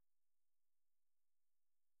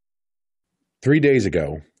3 days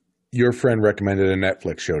ago, your friend recommended a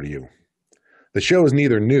Netflix show to you. The show is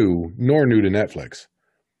neither new nor new to Netflix.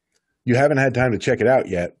 You haven't had time to check it out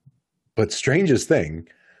yet, but strangest thing,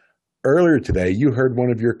 earlier today you heard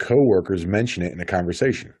one of your coworkers mention it in a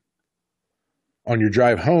conversation. On your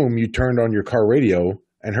drive home, you turned on your car radio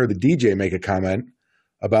and heard the DJ make a comment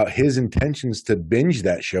about his intentions to binge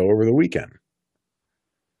that show over the weekend.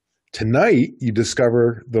 Tonight, you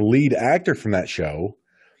discover the lead actor from that show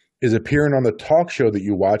is appearing on the talk show that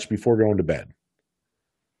you watch before going to bed.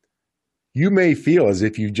 You may feel as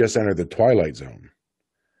if you just entered the Twilight Zone,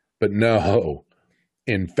 but no.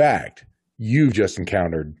 In fact, you've just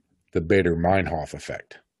encountered the Baader-Meinhof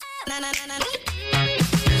effect.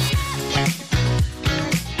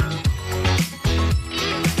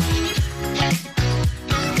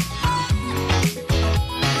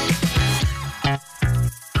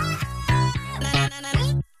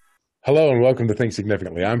 Hello and welcome to Think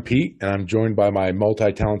Significantly. I'm Pete, and I'm joined by my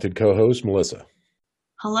multi-talented co-host, Melissa.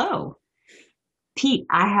 Hello. Pete,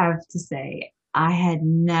 I have to say, I had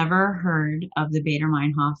never heard of the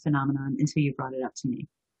Baader-Meinhof phenomenon until you brought it up to me.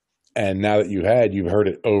 And now that you've heard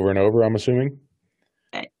it over and over, I'm assuming?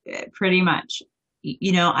 Pretty much.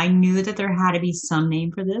 You know, I knew that there had to be some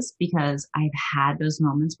name for this because I've had those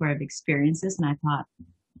moments where I've experienced this and I thought,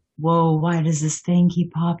 whoa, why does this thing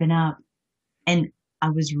keep popping up? And I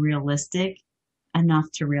was realistic enough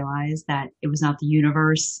to realize that it was not the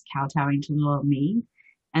universe kowtowing to little me,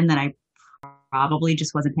 and that I probably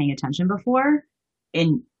just wasn't paying attention before.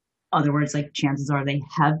 In other words, like chances are they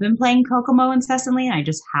have been playing Kokomo incessantly, and I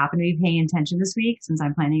just happen to be paying attention this week since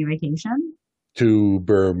I'm planning a vacation. To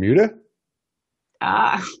Bermuda?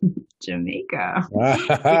 Jamaica.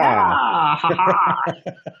 Yeah.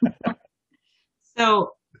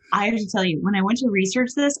 So I have to tell you, when I went to research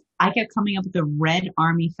this, I kept coming up with the Red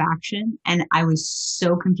Army faction, and I was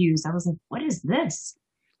so confused. I was like, what is this?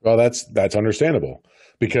 Well, that's understandable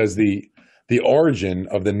because the origin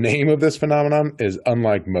of the name of this phenomenon is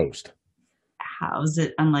unlike most. How is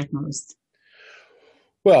it unlike most?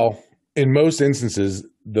 Well, in most instances,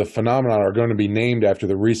 the phenomena are going to be named after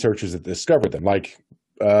the researchers that discovered them, like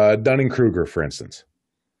Dunning-Kruger, for instance.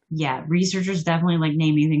 Yeah, researchers definitely like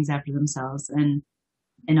naming things after themselves.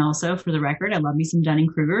 And also, for the record, I love me some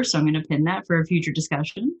Dunning-Kruger, so I'm going to pin that for a future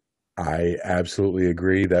discussion. I absolutely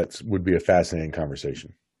agree. That would be a fascinating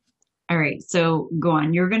conversation. All right, so go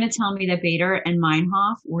on. You're going to tell me that Baader and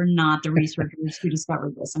Meinhof were not the researchers who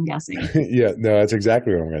discovered this, I'm guessing. Yeah, no, that's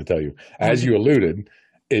exactly what I'm going to tell you. As you alluded,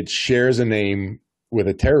 it shares a name with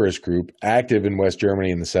a terrorist group active in West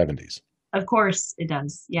Germany in the 70s. Of course it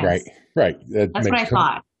does, yes. Right. That's what I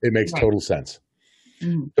thought. It makes total sense.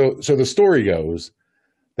 Mm-hmm. So the story goes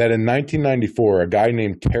that in 1994, a guy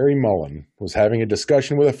named Terry Mullen was having a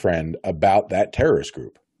discussion with a friend about that terrorist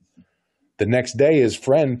group. The next day, his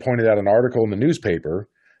friend pointed out an article in the newspaper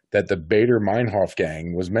that the Baader-Meinhof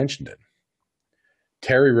gang was mentioned in.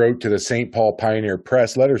 Terry wrote to the St. Paul Pioneer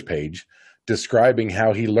Press letters page describing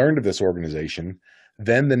how he learned of this organization,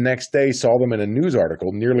 then the next day saw them in a news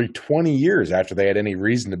article nearly 20 years after they had any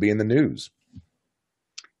reason to be in the news.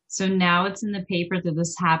 So now it's in the paper that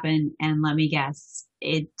this happened, and let me guess,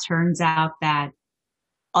 it turns out that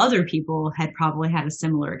other people had probably had a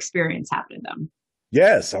similar experience happen to them.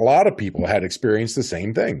 Yes, a lot of people had experienced the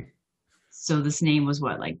same thing. So this name was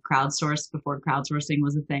what, like crowdsourced before crowdsourcing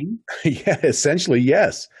was a thing? Yeah, essentially,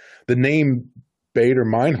 yes. The name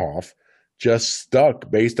Baader-Meinhof just stuck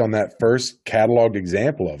based on that first cataloged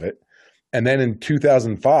example of it. And then in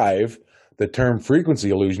 2005, the term frequency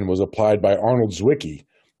illusion was applied by Arnold Zwicky,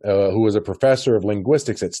 who was a professor of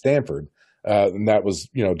linguistics at Stanford. And that was,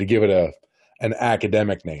 to give it an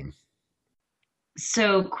academic name.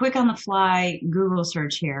 So quick on the fly Google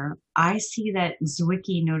search here. I see that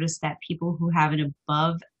Zwicky noticed that people who have an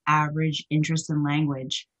above average interest in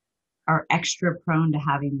language are extra prone to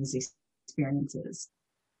having these experiences.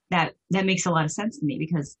 That makes a lot of sense to me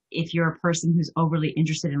because if you're a person who's overly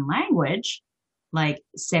interested in language, like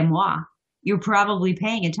c'est moi, you're probably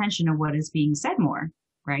paying attention to what is being said more,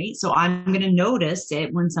 right? So I'm going to notice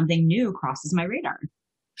it when something new crosses my radar.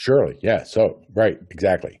 Surely, yeah. So, right,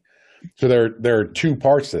 exactly. So there are two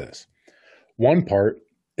parts to this. One part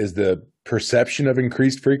is the perception of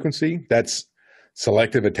increased frequency. That's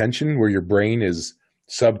selective attention, where your brain is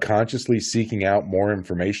subconsciously seeking out more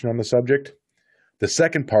information on the subject. The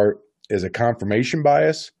second part is a confirmation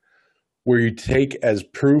bias, where you take as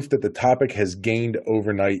proof that the topic has gained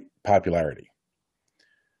overnight popularity.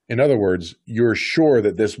 In other words, you're sure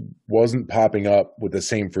that this wasn't popping up with the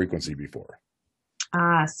same frequency before.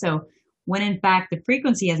 So when in fact the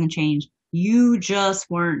frequency hasn't changed, you just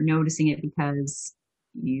weren't noticing it because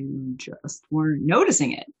You just weren't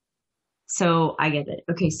noticing it. So I get it.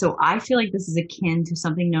 Okay, so I feel like this is akin to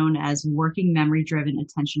something known as working memory driven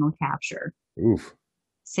attentional capture. Oof.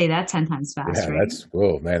 Say that 10 times fast, Yeah, right? that's,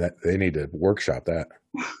 whoa, man, they need to workshop that.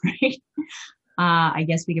 Right? I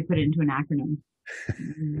guess we could put it into an acronym.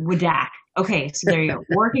 WDAC. Okay, so there you go.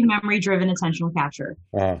 Working memory driven attentional capture.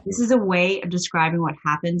 Uh, This is a way of describing what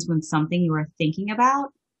happens when something you are thinking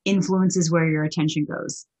about influences where your attention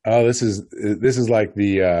goes. oh, this is like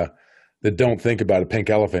the don't think about a pink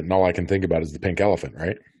elephant and all I can think about is the pink elephant,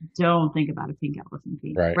 right? Don't think about a pink elephant.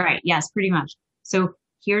 Right. Right. Yes, pretty much. So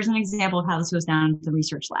here's an example of how this goes down at the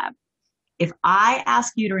research lab. If I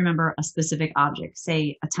ask you to remember a specific object,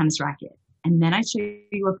 say a tennis racket, and then I show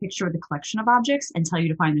you a picture of the collection of objects and tell you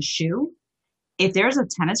to find the shoe, if there's a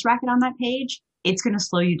tennis racket on that page, it's going to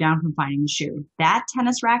slow you down from finding the shoe. That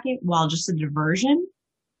tennis racket, while just a diversion,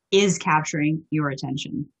 is capturing your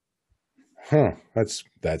attention. Huh. That's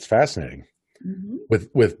fascinating. Mm-hmm.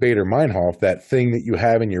 With Bader-Meinhof, that thing that you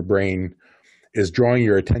have in your brain is drawing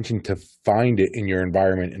your attention to find it in your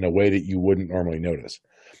environment in a way that you wouldn't normally notice.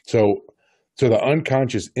 So the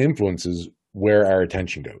unconscious influences where our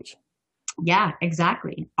attention goes. Yeah,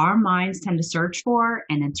 exactly. Our minds tend to search for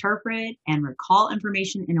and interpret and recall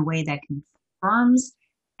information in a way that confirms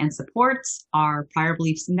and supports our prior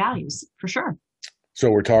beliefs and values, for sure.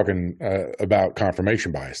 So we're talking about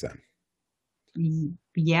confirmation bias then.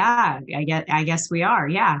 Yeah, I guess we are.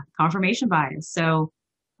 Yeah, confirmation bias. So,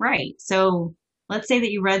 right. So let's say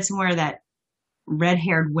that you read somewhere that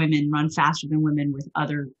red-haired women run faster than women with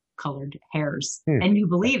other colored hairs, and you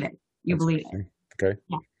believe it. You That's believe it. interesting. Okay.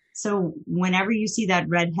 Yeah. So whenever you see that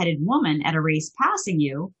red-headed woman at a race passing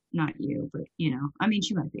you, not you, but I mean,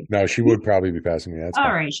 she might be. No, she would probably be passing me. That's All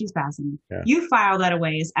fine. right, she's passing. Yeah. You file that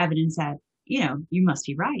away as evidence that, you must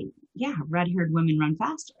be right. Yeah, red-haired women run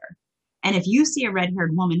faster. And if you see a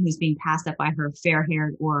red-haired woman who's being passed up by her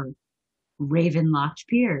fair-haired or raven-locked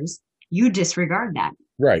peers, you disregard that.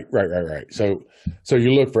 Right. So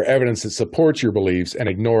you look for evidence that supports your beliefs and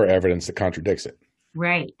ignore evidence that contradicts it.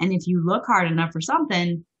 Right. And if you look hard enough for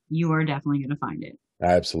something, you are definitely going to find it.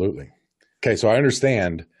 Absolutely. Okay, so I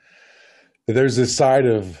understand that there's this side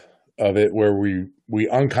of it where we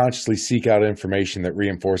unconsciously seek out information that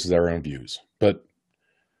reinforces our own views. But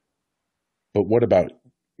what about,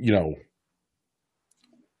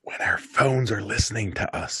 when our phones are listening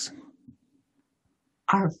to us?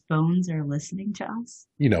 Our phones are listening to us?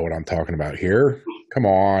 You know what I'm talking about here. Come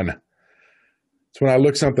on. It's when I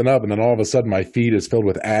look something up and then all of a sudden my feed is filled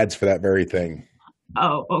with ads for that very thing.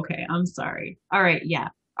 Oh, okay. I'm sorry. All right. Yeah.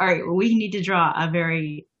 All right. Well, we need to draw a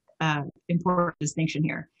very important distinction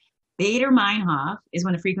here. Bader-Meinhof is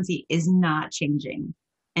when the frequency is not changing.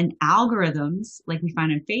 And algorithms, like we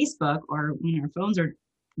find on Facebook or when our phones are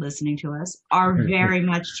listening to us, are very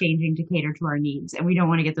much changing to cater to our needs. And we don't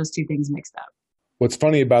want to get those two things mixed up. What's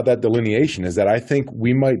funny about that delineation is that I think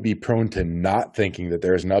we might be prone to not thinking that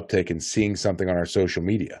there's an uptick in seeing something on our social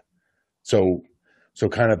media. So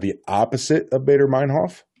kind of the opposite of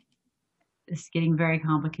Bader-Meinhof. It's getting very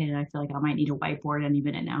complicated. I feel like I might need a whiteboard any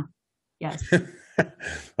minute now. Yes. All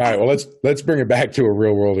right. Well, let's bring it back to a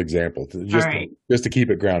real world example, just to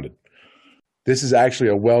keep it grounded. This is actually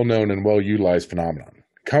a well-known and well-utilized phenomenon.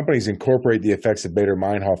 Companies incorporate the effects of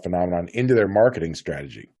Bader-Meinhof phenomenon into their marketing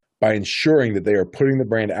strategy by ensuring that they are putting the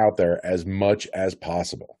brand out there as much as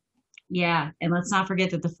possible. Yeah. And let's not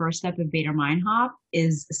forget that the first step of Bader-Meinhof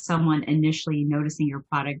is someone initially noticing your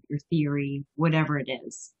product, your theory, whatever it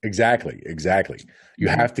is. Exactly. You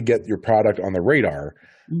have to get your product on the radar,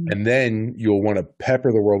 and then you'll want to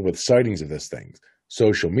pepper the world with sightings of this thing.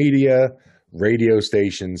 Social media, radio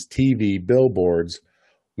stations, TV, billboards.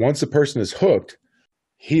 Once a person is hooked,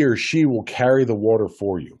 he or she will carry the water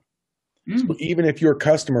for you. So even if your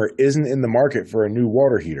customer isn't in the market for a new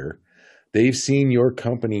water heater, they've seen your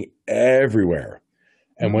company everywhere.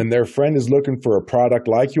 And when their friend is looking for a product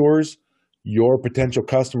like yours, your potential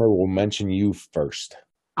customer will mention you first.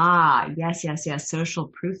 Ah, yes. Social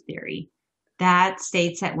proof theory. That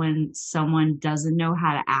states that when someone doesn't know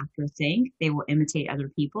how to act or think, they will imitate other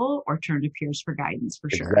people or turn to peers for guidance, for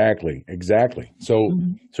sure. Exactly. So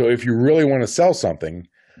if you really want to sell something,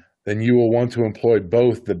 then you will want to employ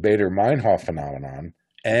both the Bader-Meinhof phenomenon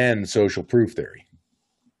and social proof theory.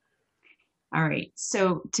 All right.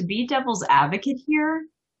 So to be devil's advocate here,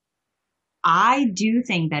 I do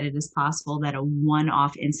think that it is possible that a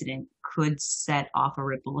one-off incident could set off a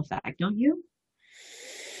ripple effect, don't you?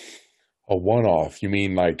 A one-off? You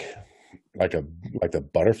mean like the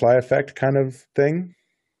butterfly effect kind of thing?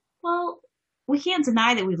 Well, we can't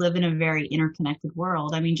deny that we live in a very interconnected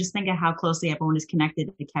world. I mean, just think of how closely everyone is connected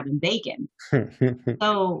to Kevin Bacon.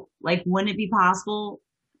 So, like, wouldn't it be possible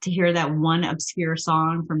to hear that one obscure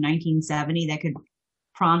song from 1970 that could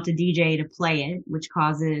prompt a DJ to play it, which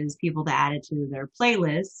causes people to add it to their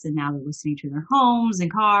playlists, and now they're listening to their homes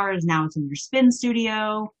and cars. Now it's in your spin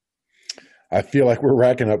studio. I feel like we're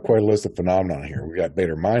racking up quite a list of phenomena here. We got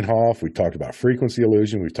Bader-Meinhof. We talked about frequency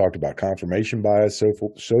illusion. We've talked about confirmation bias,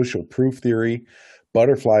 social proof theory,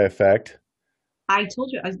 butterfly effect. I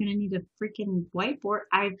told you I was going to need a freaking whiteboard.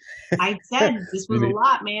 I said this was a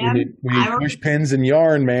lot, man. We need push pins and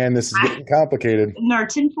yarn, man. This is getting complicated. And our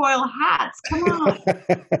tinfoil hats. Come on.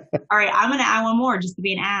 All right, I'm going to add one more just to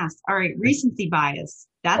be an ass. All right, recency bias.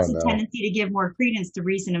 That's a tendency to give more credence to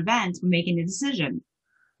recent events when making a decision.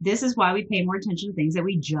 This is why we pay more attention to things that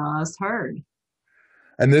we just heard.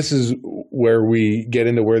 And this is where we get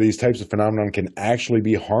into where these types of phenomena can actually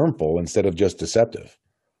be harmful instead of just deceptive.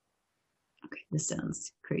 Okay, this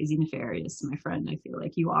sounds crazy nefarious, my friend. I feel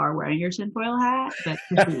like you are wearing your tinfoil hat, but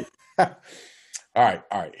All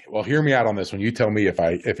right. Well, hear me out on this one. You tell me if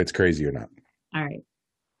it's crazy or not. All right.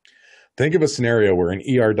 Think of a scenario where an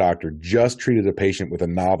ER doctor just treated a patient with a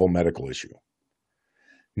novel medical issue.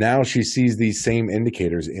 Now she sees these same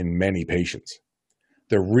indicators in many patients.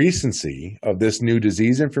 The recency of this new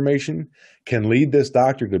disease information can lead this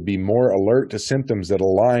doctor to be more alert to symptoms that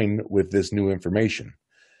align with this new information.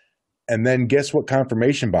 And then guess what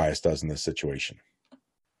confirmation bias does in this situation?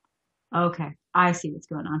 Okay, I see what's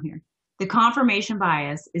going on here. The confirmation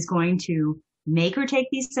bias is going to make her take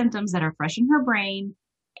these symptoms that are fresh in her brain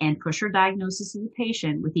and push her diagnosis of the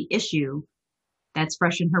patient with the issue that's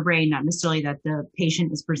fresh in her brain, not necessarily that the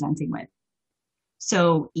patient is presenting with.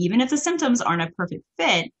 So even if the symptoms aren't a perfect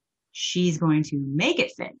fit, she's going to make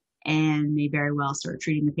it fit and may very well start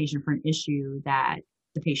treating the patient for an issue that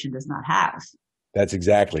the patient does not have. That's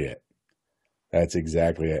exactly it.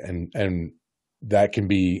 And that can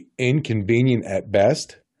be inconvenient at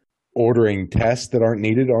best, ordering tests that aren't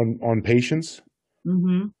needed on patients,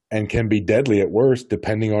 and can be deadly at worst,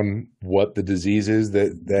 depending on what the disease is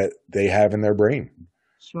that they have in their brain.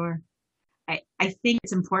 Sure. I think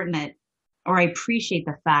it's important I appreciate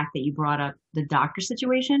the fact that you brought up the doctor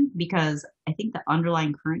situation, because I think the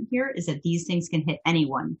underlying current here is that these things can hit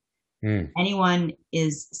anyone. Anyone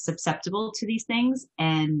is susceptible to these things,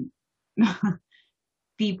 and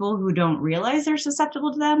people who don't realize they're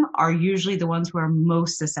susceptible to them are usually the ones who are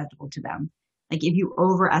most susceptible to them. Like, if you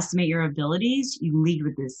overestimate your abilities, you lead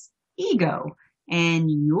with this ego, and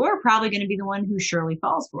you're probably going to be the one who surely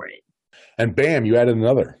falls for it. And bam, you added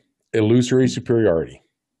another: illusory superiority.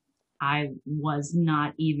 I was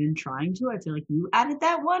not even trying to. I feel like you added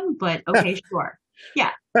that one, but okay, sure.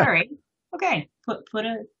 Yeah, all right. Okay, put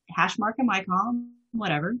a hash mark in my column,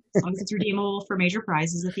 whatever. As long as it's redeemable for major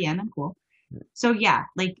prizes at the end, I'm cool. So yeah,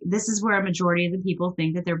 like, this is where a majority of the people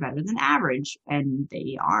think that they're better than average, and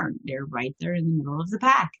they aren't. They're right there in the middle of the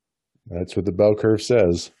pack. That's what the bell curve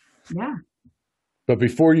says. Yeah. But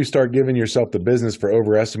before you start giving yourself the business for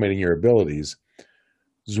overestimating your abilities,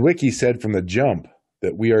 Zwicky said from the jump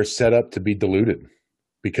that we are set up to be deluded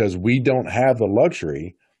because we don't have the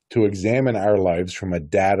luxury to examine our lives from a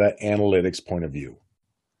data analytics point of view.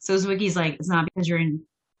 So Zwicky's like, it's not because you're an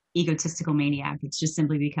egotistical maniac. It's just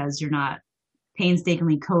simply because you're not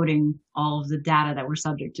painstakingly coding all of the data that we're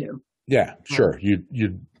subject to. Yeah, sure.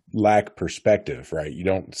 You lack perspective, right? You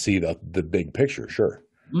don't see the big picture, sure.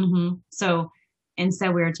 So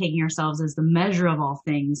instead, we are taking ourselves as the measure of all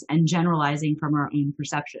things and generalizing from our own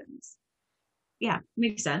perceptions. Yeah,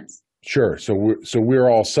 makes sense. Sure. So we're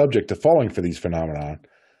all subject to falling for these phenomena,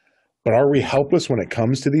 but are we helpless when it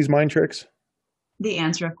comes to these mind tricks? The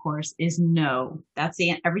answer, of course, is no. That's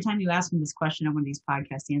every time you ask me this question on one of these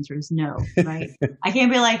podcasts, the answer is no, right? I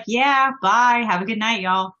can't be like, yeah, bye, have a good night,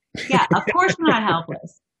 y'all. Yeah, of course we're not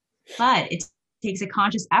helpless, but it takes a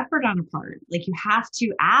conscious effort on our part. Like, you have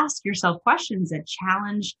to ask yourself questions that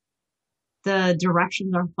challenge the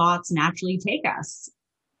directions our thoughts naturally take us.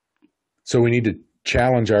 So we need to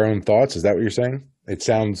challenge our own thoughts. Is that what you're saying? It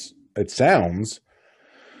sounds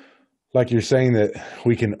like you're saying that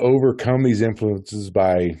we can overcome these influences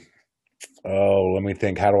by, let me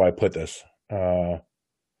think, how do I put this?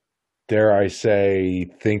 Dare I say,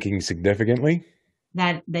 thinking significantly?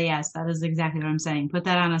 Yes, that is exactly what I'm saying. Put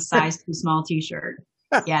that on a size too small t-shirt.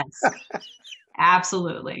 Yes,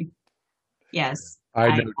 absolutely. Yes.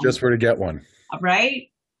 I know just where to get one. Right?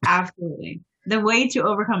 Absolutely. The way to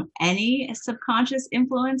overcome any subconscious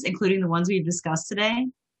influence, including the ones we've discussed today,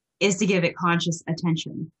 is to give it conscious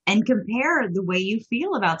attention and compare the way you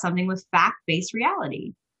feel about something with fact-based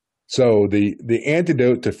reality. So the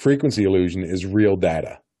antidote to frequency illusion is real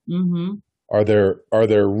data. Mm-hmm. Are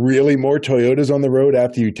there really more Toyotas on the road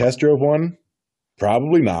after you test drove one?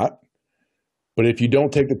 Probably not. But if you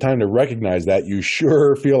don't take the time to recognize that, you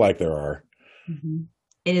sure feel like there are. Mm-hmm.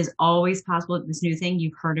 It is always possible that this new thing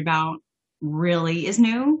you've heard about really is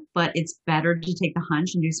new, but it's better to take the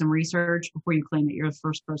hunch and do some research before you claim that you're the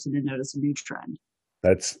first person to notice a new trend.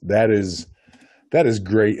 That is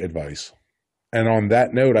great advice. And on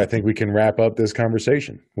that note, I think we can wrap up this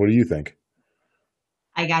conversation. What do you think?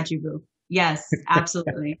 I got you, boo. Yes,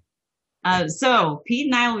 absolutely. So Pete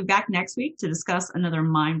and I will be back next week to discuss another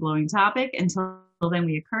mind-blowing topic. Until then,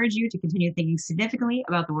 we encourage you to continue thinking significantly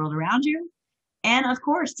about the world around you. And of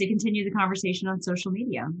course, to continue the conversation on social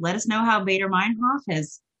media. Let us know how Baader Meinhof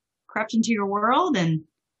has crept into your world. And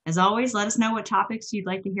as always, let us know what topics you'd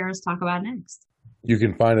like to hear us talk about next. You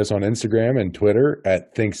can find us on Instagram and Twitter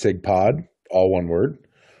at ThinkSigPod, all one word,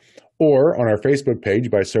 or on our Facebook page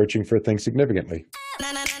by searching for Think Significantly.